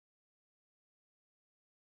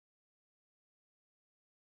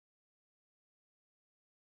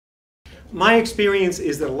My experience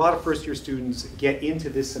is that a lot of first-year students get into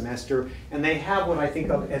this semester and they have what I think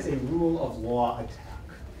of as a rule of law attack.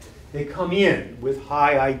 They come in with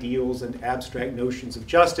high ideals and abstract notions of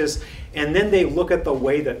justice, and then they look at the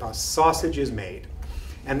way that a sausage is made.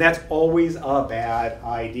 And that's always a bad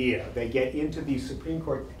idea. They get into these Supreme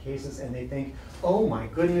Court cases and they think, oh my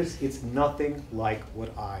goodness, it's nothing like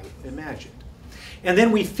what I imagined. And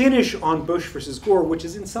then we finish on Bush versus Gore, which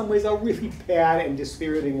is in some ways a really bad and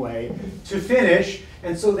dispiriting way to finish.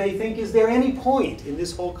 And so they think, is there any point in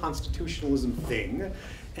this whole constitutionalism thing?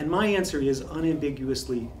 And my answer is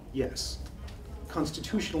unambiguously yes.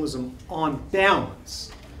 Constitutionalism, on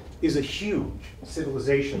balance, is a huge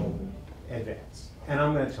civilizational advance. And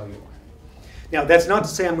I'm going to tell you why. Now, that's not to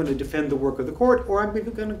say I'm going to defend the work of the court or I'm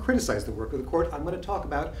going to criticize the work of the court. I'm going to talk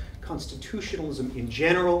about constitutionalism in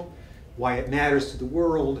general, why it matters to the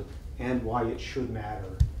world, and why it should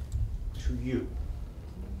matter to you.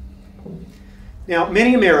 Now,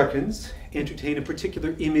 many Americans entertain a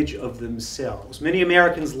particular image of themselves. Many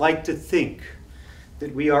Americans like to think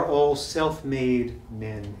that we are all self-made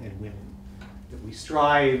men and women, that we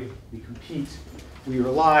strive, we compete, we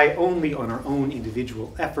rely only on our own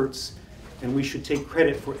individual efforts, and we should take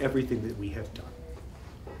credit for everything that we have done.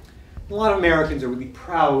 A lot of Americans are really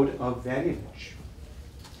proud of that image.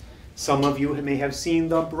 Some of you may have seen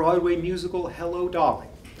the Broadway musical Hello, Dolly.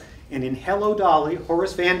 And in Hello, Dolly,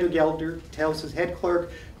 Horace Vandergelder tells his head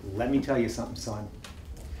clerk, let me tell you something, son.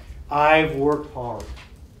 I've worked hard,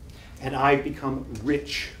 and I've become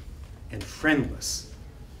rich and friendless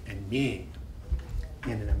and mean.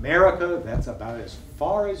 And in America, that's about as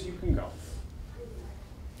far as you can go.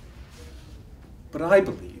 But I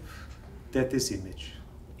believe that this image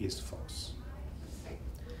is false.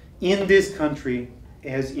 In this country,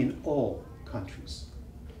 as in all countries,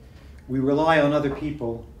 we rely on other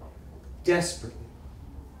people desperately,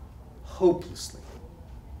 hopelessly,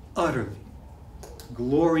 utterly,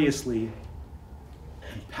 gloriously,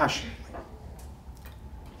 and passionately.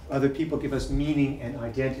 Other people give us meaning and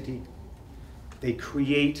identity. They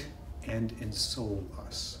create and ensoul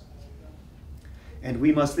us. And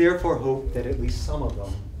we must therefore hope that at least some of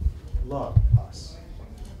them love us.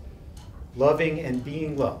 Loving and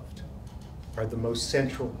being loved are the most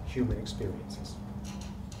central human experiences.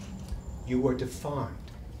 You are defined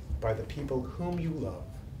by the people whom you love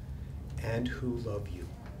and who love you.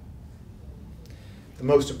 The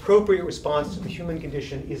most appropriate response to the human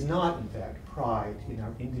condition is not, in fact, pride in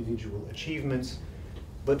our individual achievements,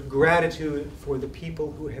 but gratitude for the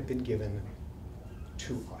people who have been given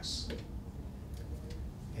to us.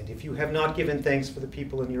 And if you have not given thanks for the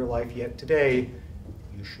people in your life yet today,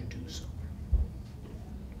 you should do so.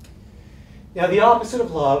 Now, the opposite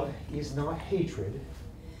of love is not hatred,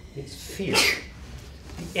 it's fear.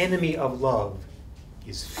 The enemy of love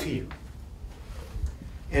is fear.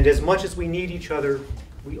 And as much as we need each other,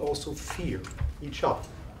 we also fear each other.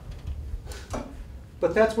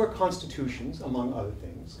 But that's where constitutions, among other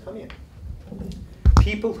things, come in.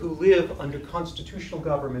 People who live under constitutional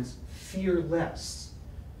governments fear less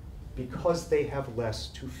because they have less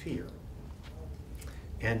to fear.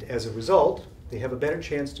 And as a result, they have a better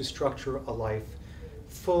chance to structure a life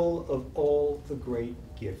full of all the great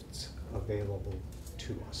gifts available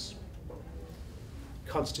to us.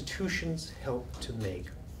 Constitutions help to make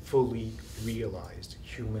fully realized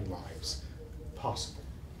human lives possible.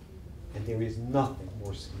 And there is nothing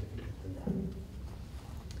more significant than that.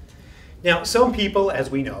 Now, some people, as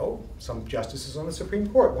we know, some justices on the Supreme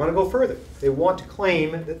Court, want to go further. They want to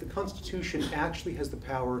claim that the Constitution actually has the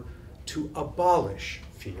power to abolish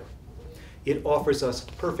fear. It offers us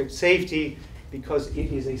perfect safety because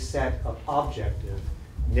it is a set of objective,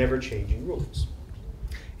 never-changing rules.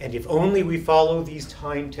 And if only we follow these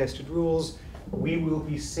time-tested rules, we will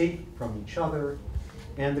be safe from each other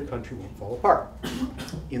and the country won't fall apart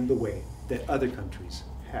in the way that other countries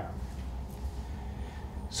have.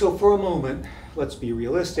 So for a moment, let's be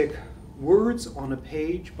realistic. Words on a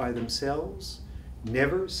page by themselves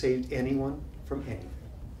never saved anyone from anything.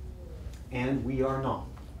 And we are not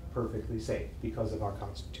perfectly safe because of our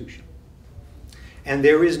Constitution. And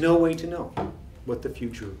there is no way to know what the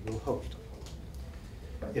future will hold.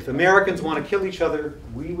 If Americans want to kill each other,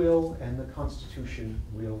 we will, and the Constitution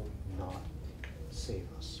will not save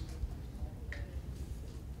us.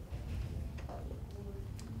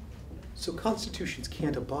 So constitutions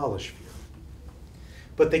can't abolish fear,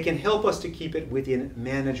 but they can help us to keep it within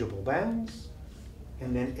manageable bounds,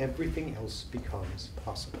 and then everything else becomes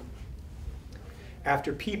possible.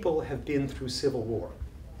 After people have been through civil war,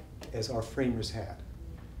 as our framers had,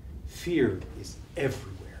 fear is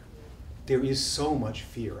everywhere. There is so much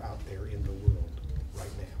fear out there in the world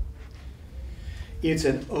right now. It's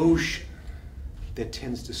an ocean that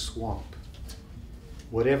tends to swamp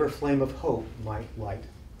whatever flame of hope might light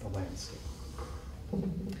the landscape.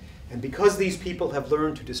 And because these people have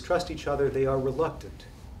learned to distrust each other, they are reluctant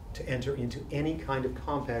to enter into any kind of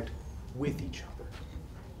compact with each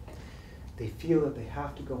other. They feel that they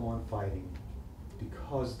have to go on fighting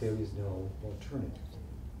because there is no alternative.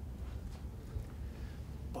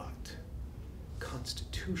 But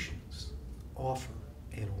constitutions offer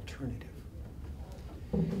an alternative.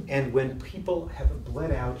 And when people have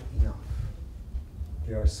bled out enough,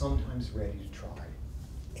 they are sometimes ready to try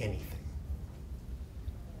anything.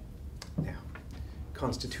 Now,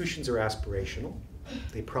 constitutions are aspirational.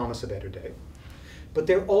 They promise a better day. But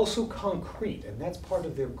they're also concrete, and that's part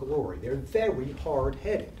of their glory. They're very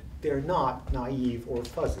hard-headed. They're not naive or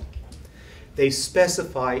fuzzy. They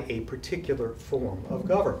specify a particular form of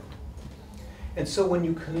government. And so when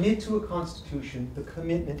you commit to a constitution, the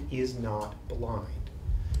commitment is not blind.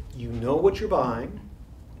 You know what you're buying,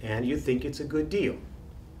 and you think it's a good deal.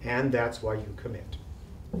 And that's why you commit.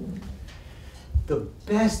 The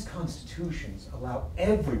best constitutions allow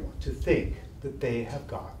everyone to think that they have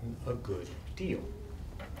gotten a good deal.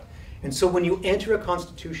 And so when you enter a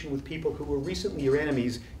constitution with people who were recently your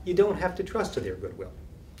enemies, you don't have to trust to their goodwill.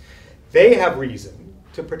 They have reason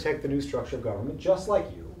to protect the new structure of government, just like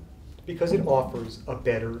you, because it offers a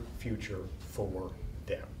better future for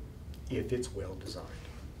them, if it's well designed.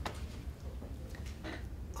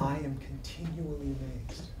 I am continually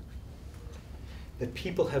amazed that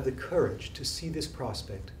people have the courage to see this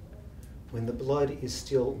prospect when the blood is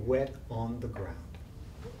still wet on the ground.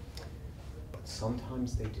 But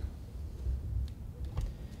sometimes they do.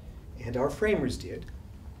 And our framers did,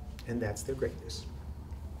 and that's their greatness.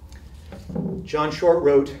 John Short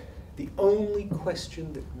wrote, "The only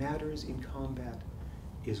question that matters in combat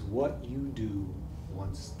is what you do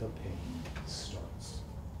once the pain starts."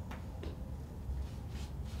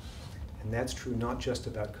 And that's true not just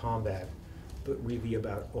about combat, but really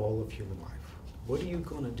about all of human life. What are you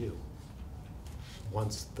going to do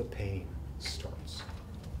once the pain starts?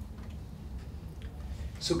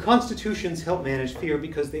 So constitutions help manage fear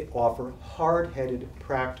because they offer hard-headed,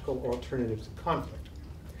 practical alternatives to conflict.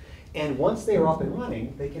 And once they are up and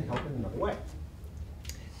running, they can help in another way.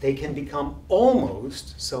 They can become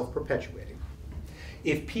almost self-perpetuating.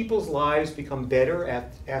 If people's lives become better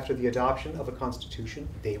after the adoption of a constitution,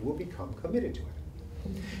 they will become committed to it.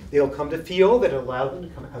 They'll come to feel that it allowed them to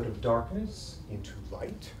come out of darkness into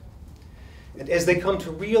light. And as they come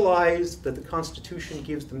to realize that the Constitution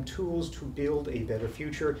gives them tools to build a better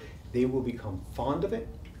future, they will become fond of it,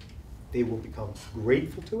 they will become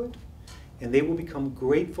grateful to it, and they will become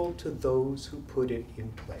grateful to those who put it in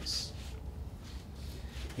place.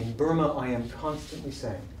 In Burma, I am constantly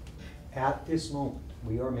saying, at this moment,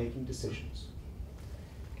 we are making decisions,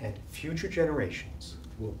 and future generations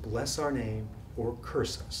will bless our name or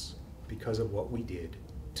curse us because of what we did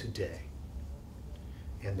today.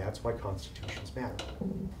 And that's why constitutions matter.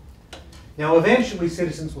 Now, eventually,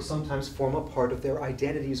 citizens will sometimes form a part of their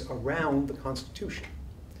identities around the Constitution.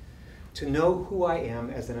 To know who I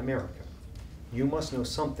am as an American, you must know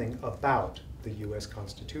something about the U.S.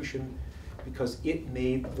 Constitution because it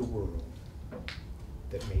made the world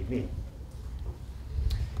that made me.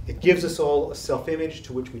 It gives us all a self-image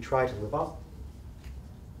to which we try to live up.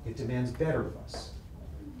 It demands better of us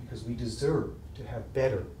because we deserve to have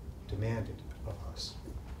better demanded of us.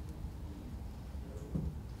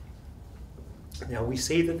 Now, we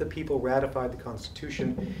say that the people ratified the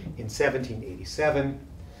Constitution in 1787,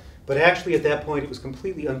 but actually at that point it was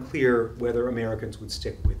completely unclear whether Americans would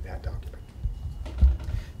stick with that document.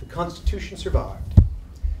 The Constitution survived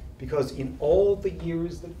because in all the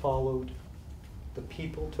years that followed, the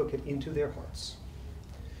people took it into their hearts.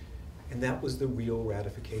 And that was the real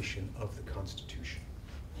ratification of the Constitution.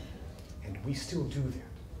 And we still do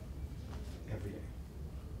that every day.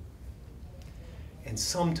 And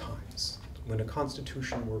sometimes, when a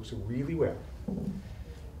constitution works really well,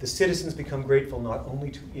 the citizens become grateful not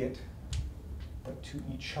only to it, but to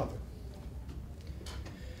each other.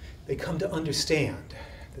 They come to understand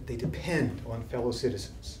that they depend on fellow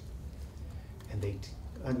citizens, and they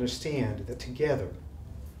understand that together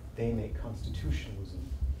they make constitutionalism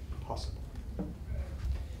possible.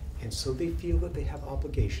 And so they feel that they have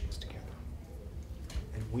obligations together.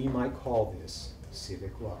 And we might call this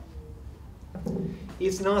civic love.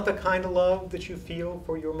 It's not the kind of love that you feel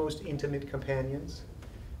for your most intimate companions,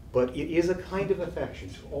 but it is a kind of affection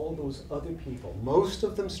to all those other people, most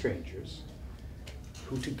of them strangers,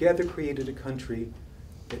 who together created a country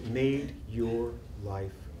that made your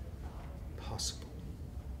life possible.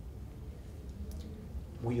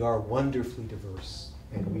 We are wonderfully diverse,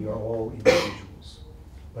 and we are all individuals,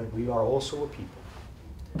 but we are also a people.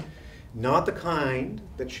 Not the kind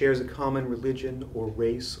that shares a common religion or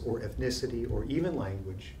race or ethnicity or even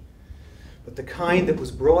language, but the kind that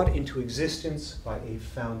was brought into existence by a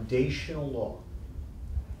foundational law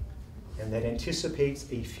and that anticipates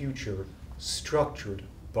a future structured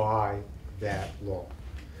by that law.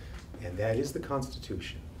 And that is the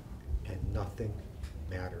Constitution, and nothing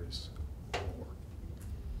matters more.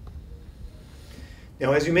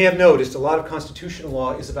 Now, as you may have noticed, a lot of constitutional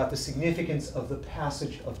law is about the significance of the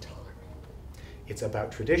passage of time. It's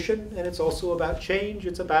about tradition, and it's also about change.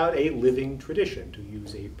 It's about a living tradition, to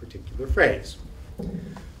use a particular phrase.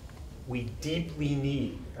 We deeply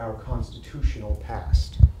need our constitutional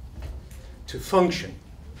past. To function,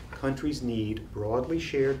 countries need broadly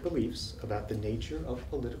shared beliefs about the nature of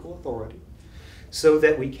political authority so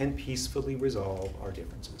that we can peacefully resolve our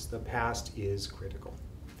differences. The past is critical.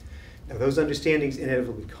 Now, those understandings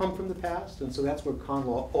inevitably come from the past, and so that's where con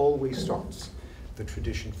law always starts. The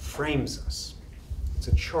tradition frames us. It's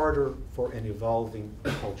a charter for an evolving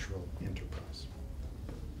cultural enterprise.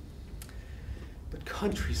 But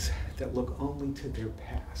countries that look only to their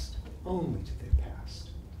past,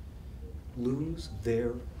 lose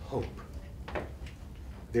their hope,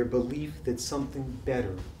 their belief that something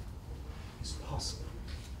better is possible.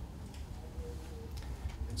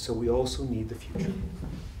 And so we also need the future.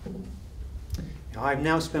 Now, I've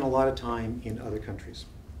now spent a lot of time in other countries,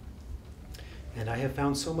 and I have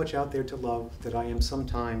found so much out there to love that I am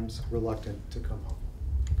sometimes reluctant to come home.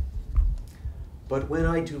 But when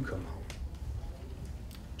I do come home,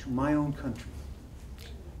 to my own country,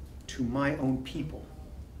 to my own people,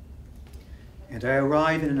 and I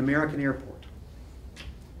arrive in an American airport,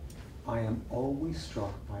 I am always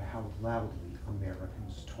struck by how loudly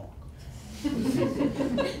Americans talk.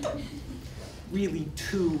 Really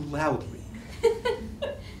too loudly.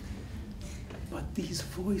 But these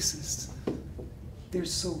voices, they're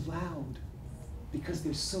so loud because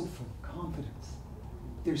they're so full of confidence.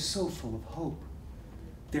 They're so full of hope.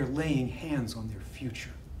 They're laying hands on their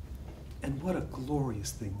future. And what a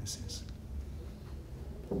glorious thing this is.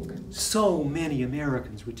 So many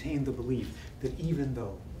Americans retain the belief that even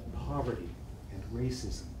though poverty and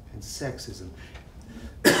racism and sexism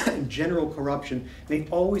and general corruption may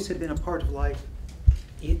always have been a part of life,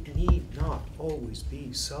 it need not always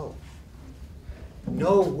be so.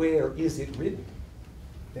 Nowhere is it written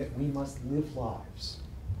that we must live lives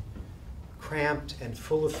cramped and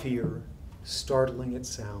full of fear, startling it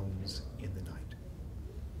sounds in the night.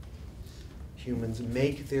 Humans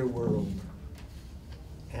make their world,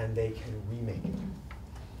 and they can remake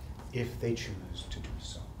it if they choose to do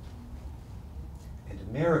so. And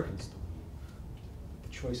Americans believe the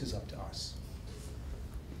choice is up to us.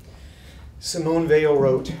 Simone Weil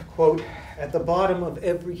wrote, quote, "At the bottom of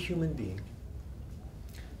every human being,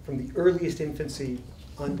 from the earliest infancy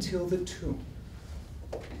until the tomb,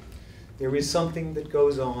 there is something that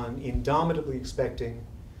goes on, indomitably expecting,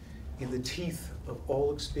 in the teeth of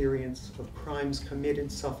all experience of crimes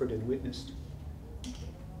committed, suffered, and witnessed,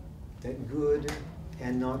 that good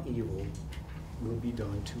and not evil will be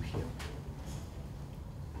done to him.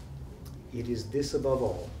 It is this above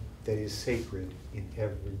all that is sacred in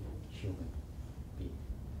every human being."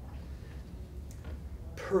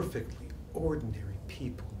 Perfectly ordinary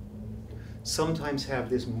people sometimes have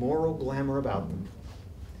this moral glamour about them.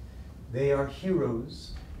 They are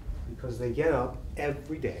heroes because they get up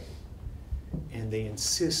every day and they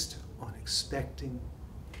insist on expecting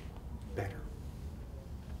better.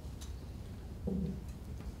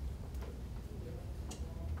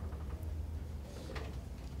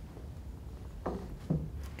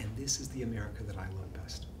 And this is the America that I love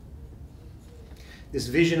best. This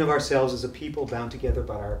vision of ourselves as a people bound together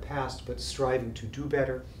by our past, but striving to do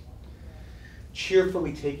better,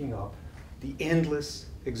 cheerfully taking up the endless,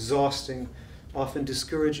 exhausting, often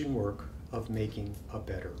discouraging work of making a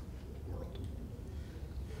better world.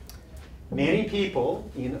 Many people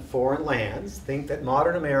in foreign lands think that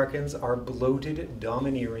modern Americans are bloated,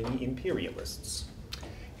 domineering imperialists.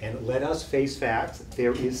 And let us face facts,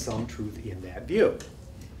 there is some truth in that view.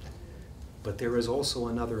 But there is also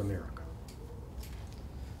another America,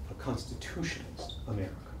 a constitutionalist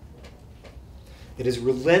America. It is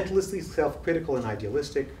relentlessly self-critical and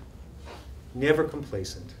idealistic, never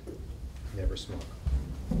complacent, never smug.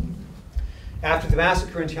 After the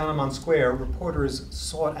massacre in Tiananmen Square, reporters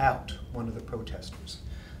sought out one of the protesters,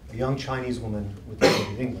 a young Chinese woman with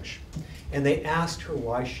broken English, and they asked her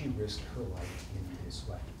why she risked her life in this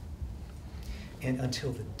way. And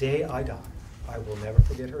until the day I die, I will never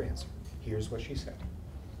forget her answer. Here's what she said.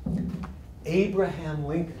 Abraham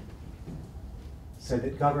Lincoln said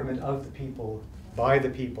that government of the people, by the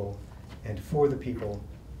people, and for the people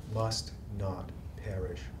must not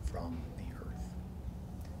perish from the earth.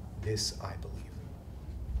 This I believe.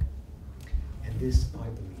 And this I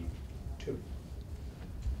believe too.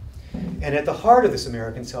 And at the heart of this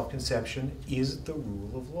American self-conception is the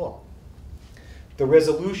rule of law. The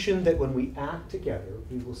resolution that when we act together,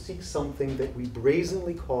 we will seek something that we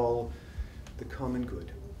brazenly call the common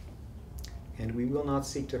good. And we will not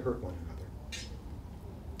seek to hurt one another.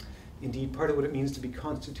 Indeed, part of what it means to be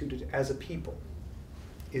constituted as a people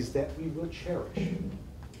is that we will cherish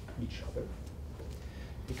each other,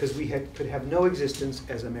 because we could have no existence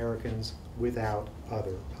as Americans without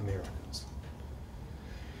other Americans.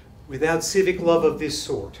 Without civic love of this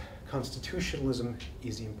sort, constitutionalism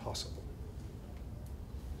is impossible.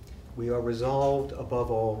 We are resolved, above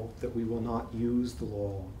all, that we will not use the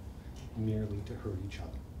law merely to hurt each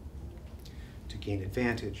other, to gain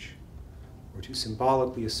advantage, or to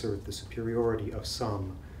symbolically assert the superiority of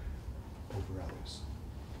some over others.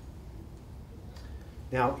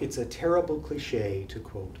 Now, it's a terrible cliche to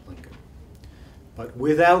quote Lincoln, but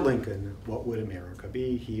without Lincoln, what would America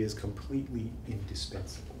be? He is completely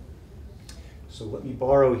indispensable. So let me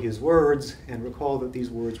borrow his words and recall that these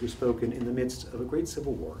words were spoken in the midst of a great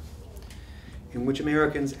civil war in which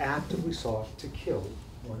Americans actively sought to kill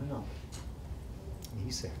one another. And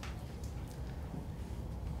he said,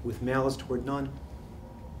 with malice toward none,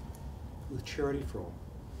 with charity for all,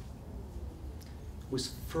 with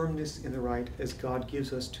firmness in the right as God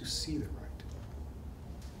gives us to see the right.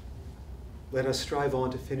 Let us strive on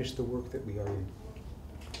to finish the work that we are in,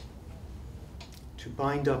 to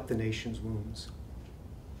bind up the nation's wounds,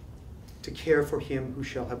 to care for him who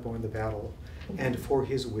shall have borne the battle, and for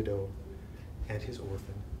his widow and his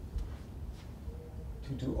orphan,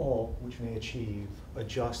 to do all which may achieve a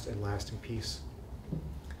just and lasting peace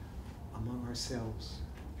among ourselves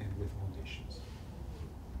and with all nations.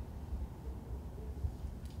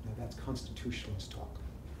 Now that's constitutionalist talk.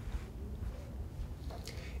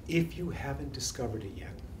 If you haven't discovered it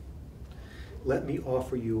yet, let me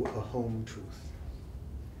offer you a home truth.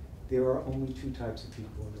 There are only two types of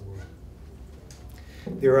people in the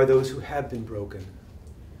world. There are those who have been broken,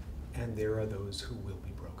 and there are those who will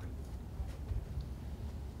be broken.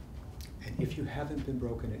 And if you haven't been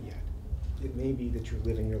broken it yet, it may be that you're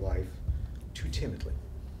living your life too timidly,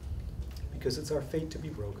 because it's our fate to be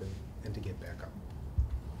broken and to get back up.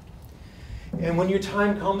 And when your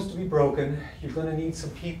time comes to be broken, you're going to need some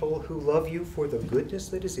people who love you for the goodness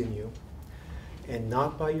that is in you, and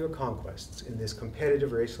not by your conquests in this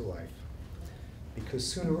competitive race of life, because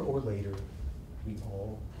sooner or later, we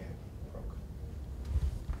all get broken.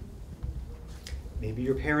 Maybe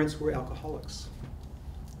your parents were alcoholics.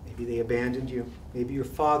 Maybe they abandoned you. Maybe your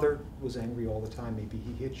father was angry all the time. Maybe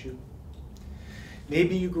he hit you.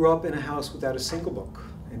 Maybe you grew up in a house without a single book,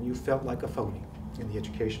 and you felt like a phony in the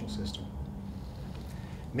educational system.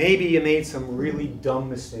 Maybe you made some really dumb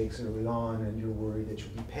mistakes early on, and you're worried that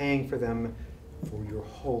you'll be paying for them for your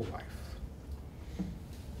whole life.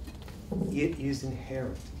 It is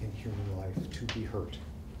inherent in human life to be hurt.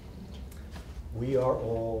 We are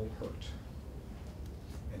all hurt.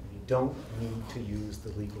 And we don't need to use the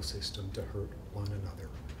legal system to hurt one another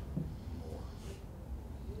more.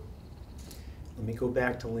 Let me go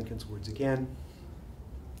back to Lincoln's words again.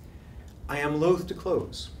 I am loath to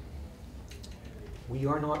close. We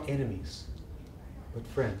are not enemies, but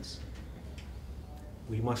friends.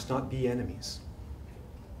 We must not be enemies.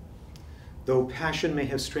 Though passion may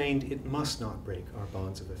have strained, it must not break our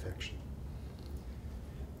bonds of affection.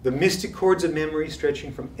 The mystic cords of memory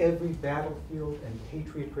stretching from every battlefield and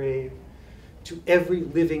patriot grave to every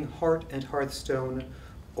living heart and hearthstone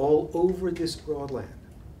all over this broad land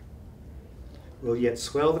will yet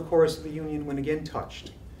swell the chorus of the Union when again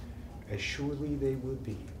touched, as surely they would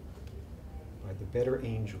be by the better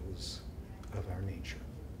angels of our nature.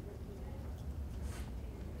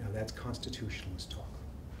 Now that's constitutionalist talk.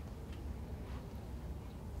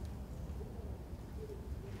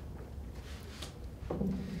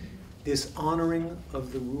 This honoring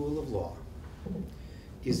of the rule of law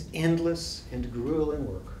is endless and grueling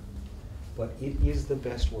work, but it is the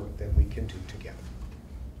best work that we can do together.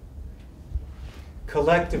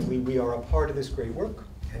 Collectively, we are a part of this great work,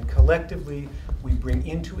 and collectively, we bring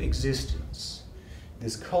into existence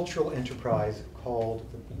this cultural enterprise called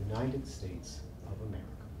the United States of America.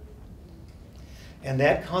 And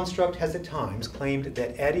that construct has at times claimed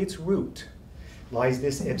that at its root lies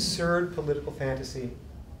this absurd political fantasy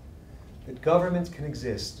that governments can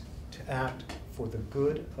exist to act for the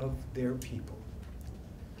good of their people,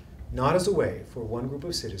 not as a way for one group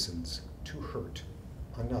of citizens to hurt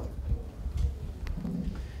another.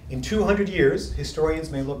 In 200 years, historians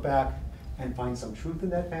may look back and find some truth in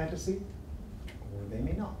that fantasy, or they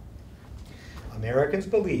may not. Americans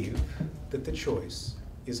believe that the choice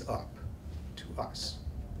is up to us.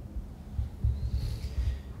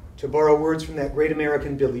 To borrow words from that great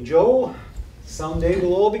American Billy Joel, someday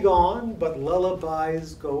we'll all be gone, but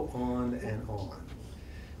lullabies go on and on.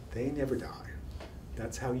 They never die.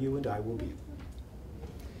 That's how you and I will be.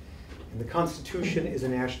 And the Constitution is a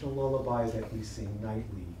national lullaby that we sing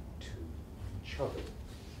nightly to each other.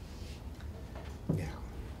 Now,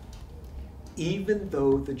 even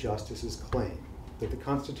though the justices claim that the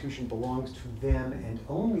Constitution belongs to them and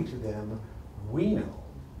only to them, we know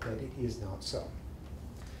that it is not so.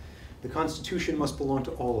 The Constitution must belong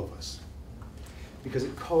to all of us because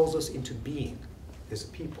it calls us into being as a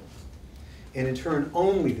people. And in turn,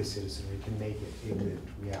 only the citizenry can make it a lived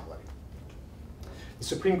reality. The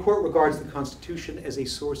Supreme Court regards the Constitution as a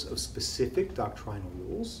source of specific doctrinal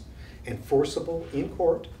rules, enforceable in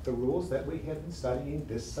court, the rules that we have been studying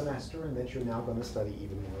this semester and that you're now going to study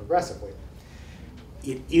even more aggressively.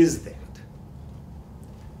 It is that,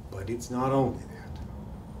 but it's not only that.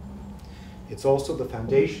 It's also the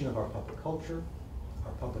foundation of our public culture,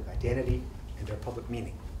 our public identity, and our public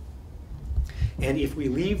meaning. And if we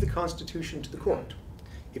leave the Constitution to the court,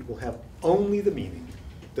 it will have only the meaning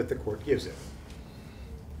that the court gives it.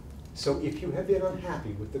 So if you have been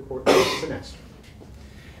unhappy with the court this semester,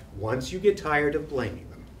 once you get tired of blaming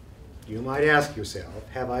them, you might ask yourself,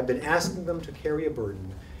 have I been asking them to carry a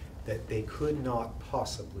burden that they could not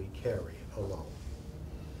possibly carry alone?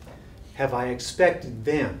 Have I expected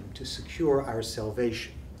them to secure our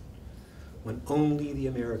salvation when only the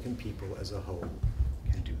American people as a whole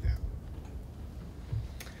can do that?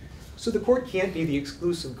 So the court can't be the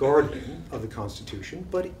exclusive guardian of the Constitution,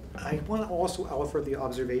 but I want to also offer the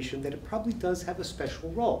observation that it probably does have a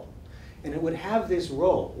special role. And it would have this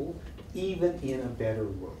role even in a better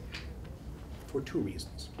world, for two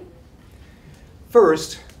reasons.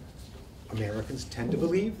 First, Americans tend to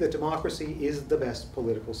believe that democracy is the best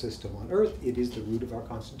political system on earth. It is the root of our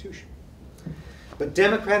Constitution. But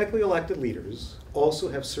democratically elected leaders also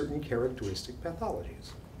have certain characteristic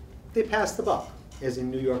pathologies. They pass the buck, as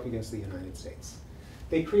in New York against the United States.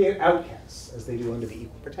 They create outcasts, as they do under the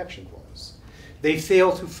Equal Protection Clause. They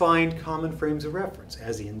fail to find common frames of reference,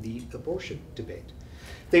 as in the abortion debate.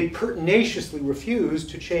 They pertinaciously refuse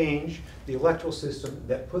to change the electoral system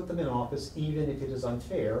that put them in office, even if it is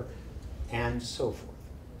unfair, and so forth.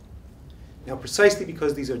 Now, precisely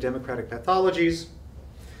because these are democratic pathologies,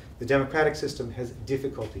 the democratic system has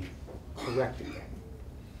difficulty correcting them.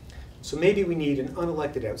 So maybe we need an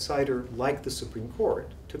unelected outsider like the Supreme Court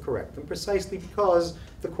to correct them, precisely because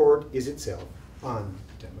the court is itself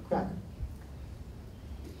undemocratic.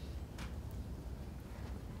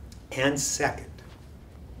 And second,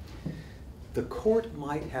 the court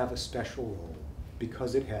might have a special role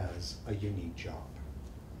because it has a unique job.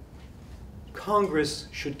 Congress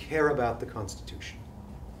should care about the Constitution,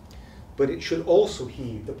 but it should also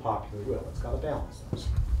heed the popular will. It's got to balance those.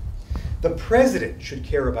 The president should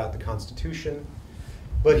care about the Constitution,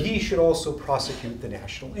 but he should also prosecute the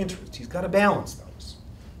national interest. He's got to balance those.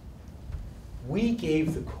 We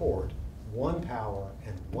gave the court one power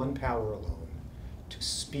and one power alone: to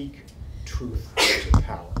speak truth to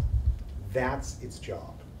power. That's its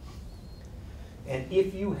job. And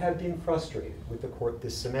if you have been frustrated with the court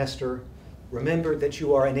this semester, remember that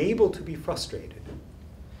you are unable to be frustrated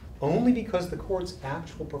only because the court's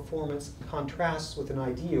actual performance contrasts with an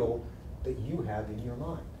ideal that you have in your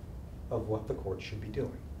mind of what the court should be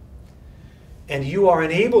doing. And you are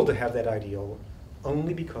unable to have that ideal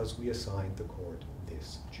only because we assigned the court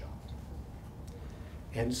this job.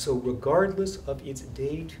 And so regardless of its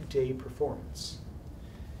day-to-day performance,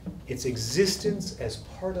 its existence as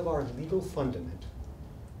part of our legal fundament,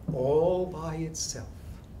 all by itself,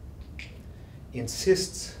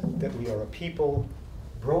 insists that we are a people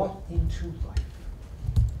brought into life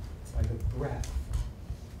by the breath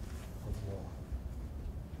of law.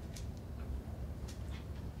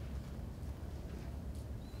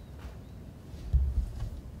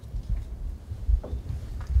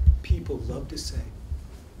 People love to say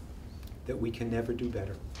that we can never do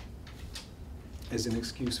better as an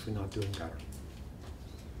excuse for not doing better.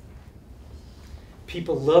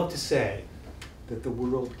 People love to say that the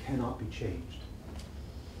world cannot be changed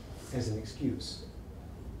as an excuse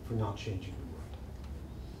for not changing the world.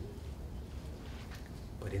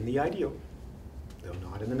 But in the ideal, though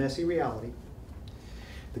not in the messy reality,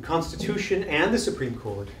 the Constitution and the Supreme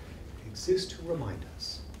Court exist to remind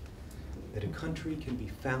us that a country can be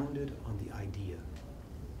founded on the idea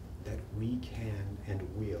that we can and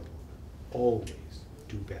will always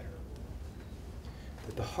do better.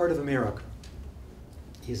 That the heart of America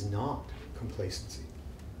is not complacency,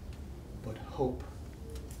 but hope,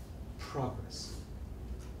 progress,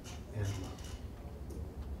 and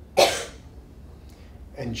love.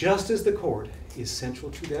 And just as the court is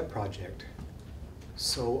central to that project,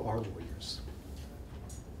 so are lawyers.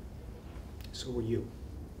 So are you,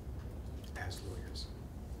 as lawyers.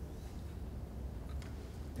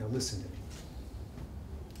 Now listen to me.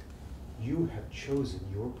 You have chosen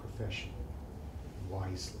your profession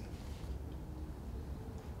wisely.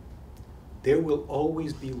 There will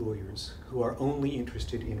always be lawyers who are only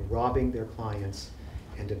interested in robbing their clients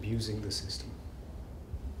and abusing the system.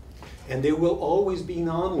 And there will always be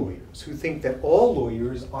non-lawyers who think that all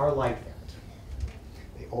lawyers are like that.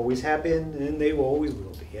 They always have been, and they always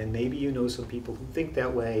will be. And maybe you know some people who think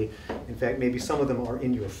that way. In fact, maybe some of them are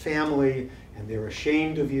in your family, and they're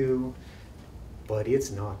ashamed of you. But it's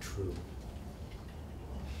not true.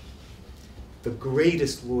 The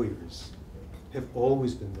greatest lawyers have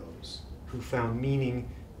always been those who found meaning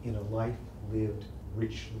in a life lived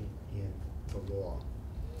richly in the law,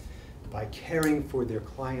 by caring for their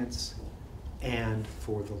clients and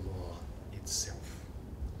for the law itself.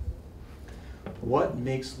 What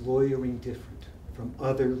makes lawyering different from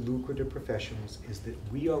other lucrative professions is that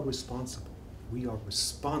we are responsible. We are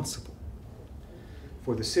responsible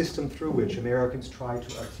for the system through which Americans try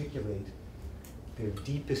to articulate their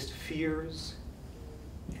deepest fears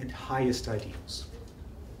and highest ideals.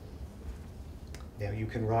 Now, you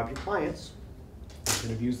can rob your clients, you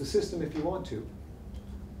can abuse the system if you want to,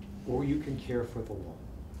 or you can care for the law.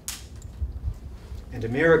 And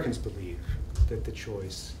Americans believe that the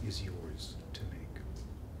choice is yours to make.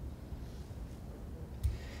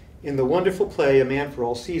 In the wonderful play, A Man for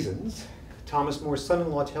All Seasons, Thomas More's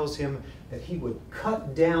son-in-law tells him that he would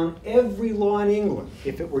cut down every law in England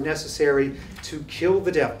if it were necessary to kill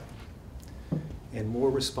the devil. And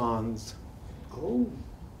Moore responds, "Oh,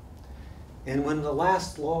 and when the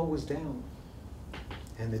last law was down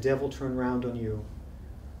and the devil turned round on you,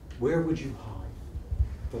 where would you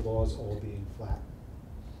hide, the laws all being flat?"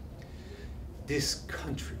 This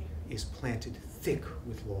country is planted thick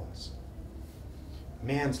with laws.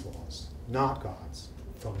 Man's laws, not God's,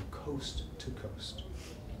 from coast to coast.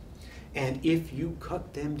 And if you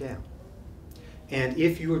cut them down, and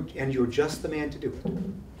you're just the man to do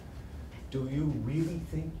it, do you really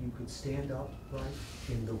think you could stand upright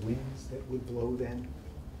in the winds that would blow then?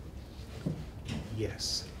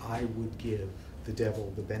 Yes, I would give the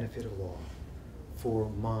devil the benefit of law for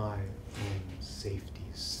my own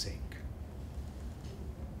safety's sake.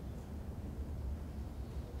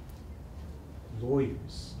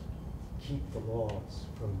 Lawyers keep the laws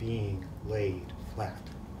from being laid flat.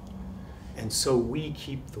 And so we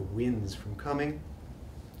keep the winds from coming,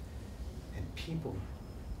 and people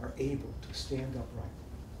are able to stand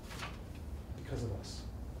upright because of us.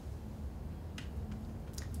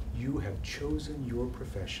 You have chosen your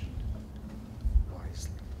profession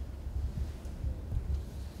wisely.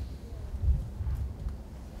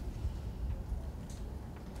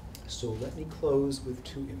 So let me close with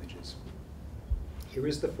two images. Here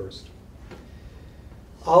is the first.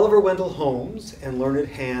 Oliver Wendell Holmes and Learned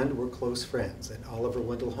Hand were close friends, and Oliver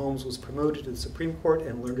Wendell Holmes was promoted to the Supreme Court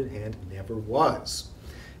and Learned Hand never was.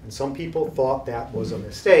 And some people thought that was a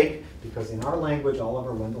mistake because in our language,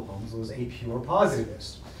 Oliver Wendell Holmes was a pure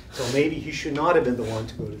positivist. So maybe he should not have been the one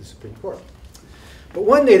to go to the Supreme Court. But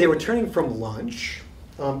one day they were returning from lunch,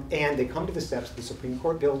 and they come to the steps of the Supreme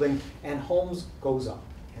Court building, and Holmes goes up,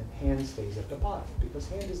 and Hand stays at the bottom, because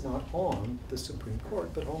Hand is not on the Supreme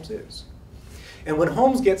Court, but Holmes is. And when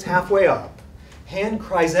Holmes gets halfway up, Hand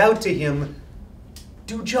cries out to him,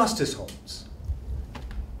 "Do justice, Holmes."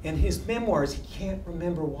 In his memoirs, he can't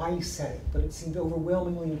remember why he said it, but it seemed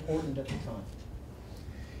overwhelmingly important at the time.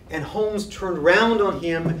 And Holmes turned round on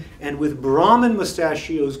him and with Brahmin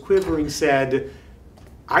mustachios quivering said,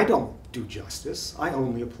 "I don't do justice, I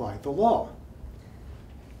only apply the law."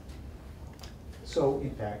 So,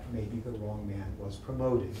 in fact, maybe the wrong man was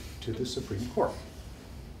promoted to the Supreme Court.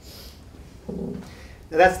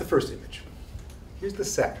 Now that's the first image. Here's the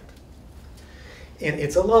second. And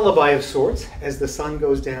it's a lullaby of sorts as the sun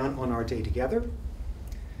goes down on our day together.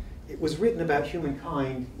 It was written about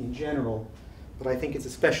humankind in general, but I think it's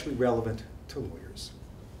especially relevant to lawyers.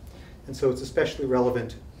 And so it's especially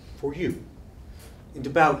relevant for you and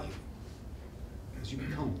about you as you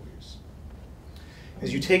become lawyers.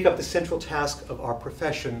 As you take up the central task of our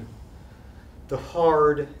profession, the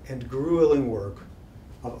hard and grueling work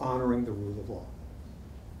of honoring the rule of law.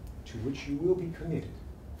 to which you will be committed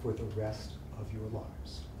for the rest of your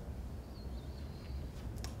lives.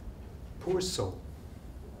 Poor soul,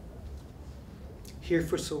 here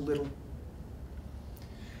for so little,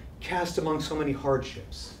 cast among so many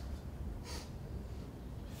hardships,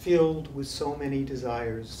 filled with so many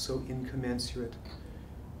desires, so incommensurate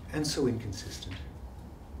and so inconsistent,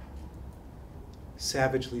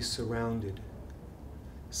 savagely surrounded,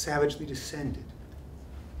 savagely descended,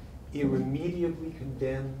 irremediably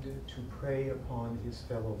condemned to prey upon his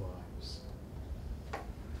fellow lives.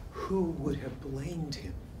 Who would have blamed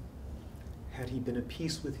him had he been at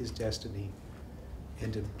peace with his destiny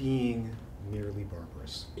and a being merely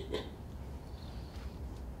barbarous?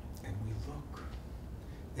 And we look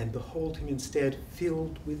and behold him instead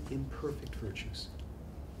filled with imperfect virtues,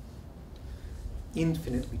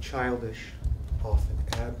 infinitely childish, often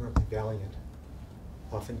admirably valiant,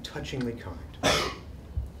 often touchingly kind,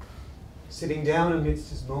 sitting down amidst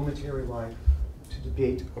his momentary life to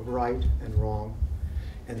debate of right and wrong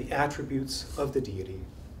and the attributes of the deity,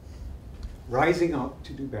 rising up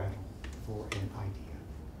to do battle for an idea.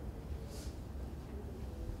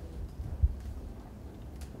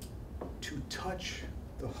 To touch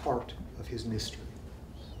the heart of his mystery,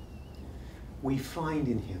 we find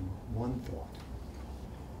in him one thought,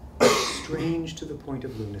 strange to the point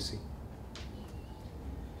of lunacy,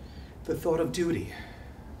 the thought of duty,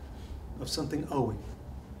 of something owing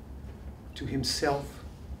to himself,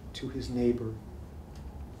 to his neighbor,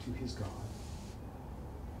 to his God.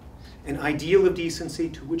 An ideal of decency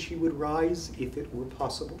to which he would rise if it were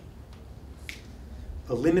possible.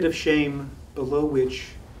 A limit of shame below which,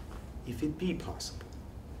 if it be possible,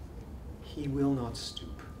 he will not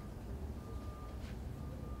stoop.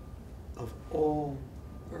 Of all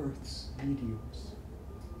earth's meteors,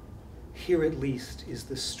 here at least is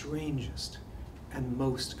the strangest and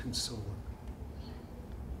most consoling,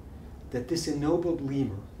 that this ennobled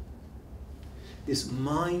lemur, this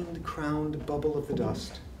mind-crowned bubble of the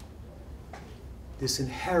dust, this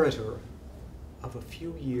inheritor of a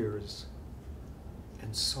few years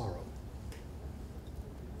and sorrow,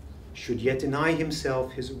 should yet deny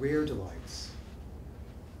himself his rare delights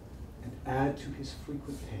and add to his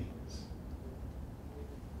frequent pains,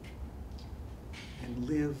 and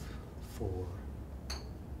live for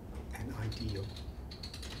an ideal.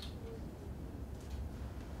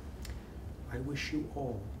 I wish you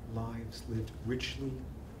all lives lived richly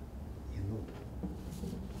in the Lord.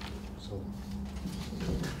 So long.